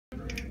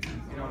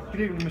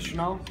Good evening, Mr.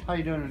 Knoll. How are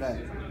you doing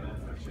today?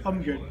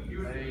 I'm good.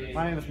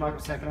 My name is Michael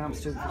Second. I'm a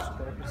student physical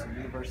therapist at the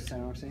University of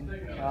St. Augustine.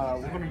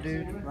 What we're going to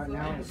do right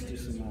now is do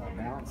some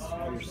balance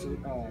for your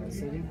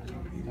sitting,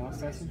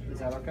 balance testing. Is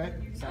that okay?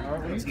 Sound all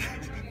right with you?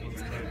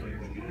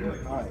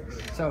 All right.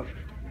 So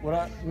what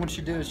I want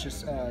you to do is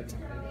just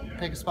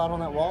take a spot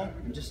on that wall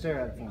and just stare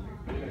at it for me.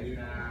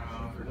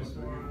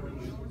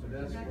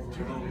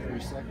 3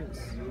 seconds.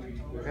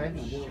 Okay,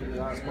 now do it with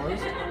your eyes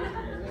closed.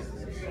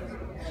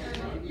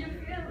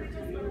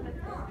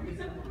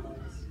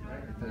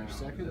 30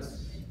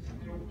 seconds.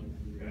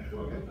 Go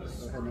ahead and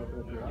open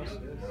up your eyes.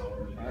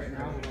 Alright,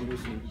 now we're going to do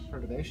some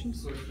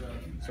perturbations.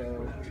 So,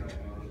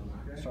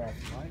 start off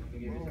the light.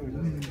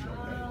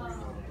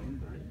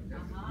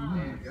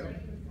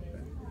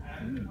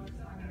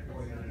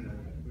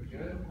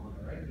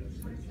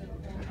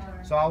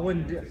 So I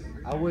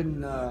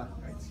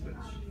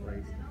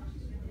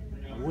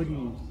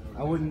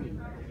wouldn't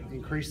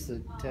increase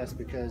the test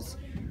because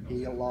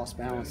he lost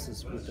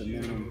balances with the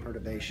minimum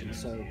perturbation.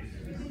 So,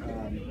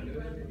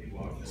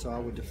 so I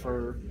would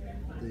defer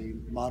the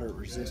moderate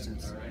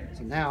resistance.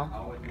 So now, I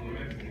want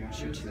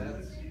you to go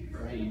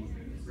ahead and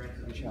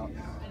reach out and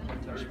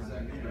touch my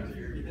hand.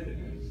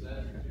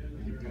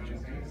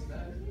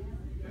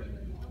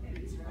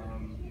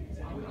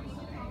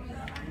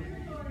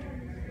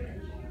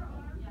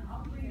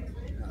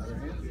 Other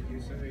hand.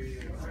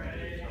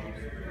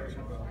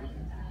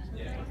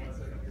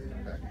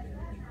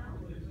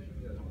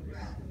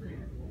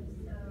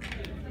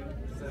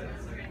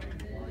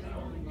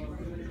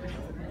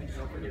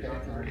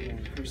 Okay,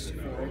 increase to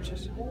 4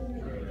 inches.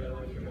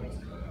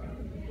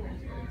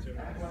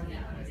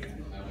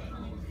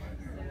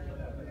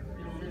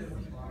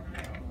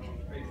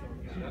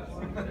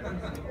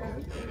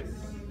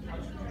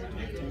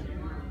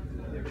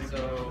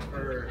 So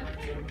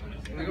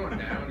when you're going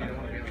down, you don't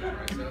want to be on the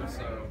triceps.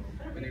 So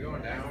when you're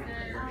going down,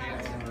 your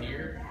hands in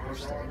here,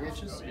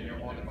 and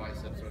you're on the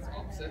biceps, so it's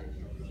opposite.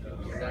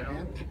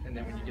 Down, and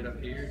then when you get up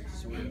here,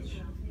 switch.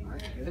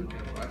 Good.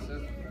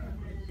 Bicep.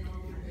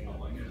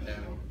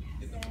 Down.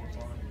 Get the force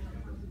on.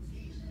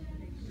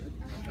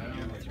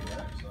 Down.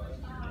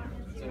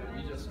 So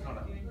you just kind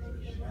of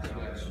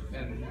switch,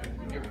 and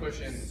you're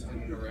pushing in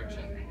the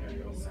direction.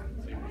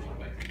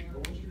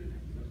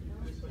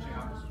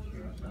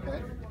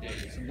 Okay.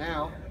 So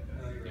now,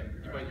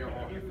 But you're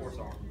on your force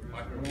on.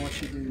 what I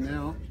want you to do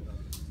now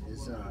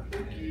is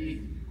take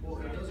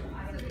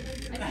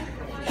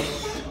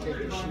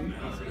your shoe,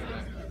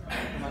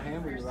 my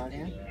hand with your right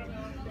hand.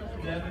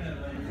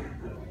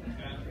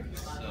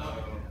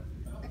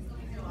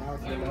 Now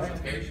with your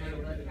left. Good.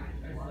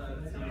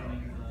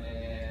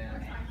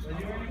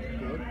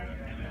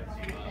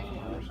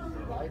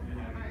 Right.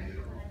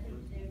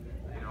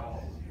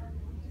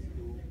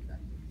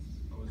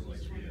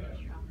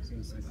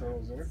 See some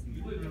curls there.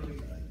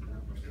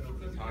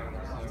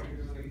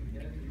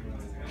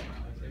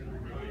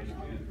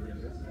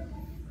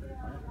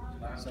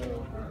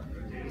 So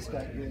it's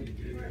got good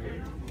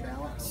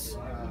balance,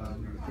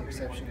 with the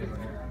exception of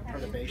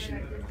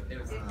perturbation.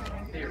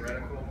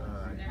 Theoretical.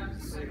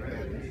 He's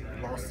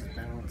lost his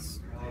balance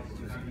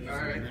to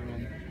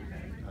minimum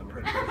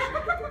perturbation.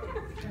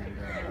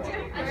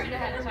 I should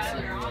have had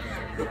Tyler on.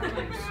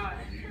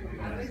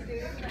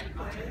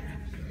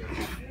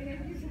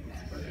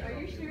 Are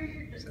you sure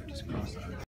you're just cross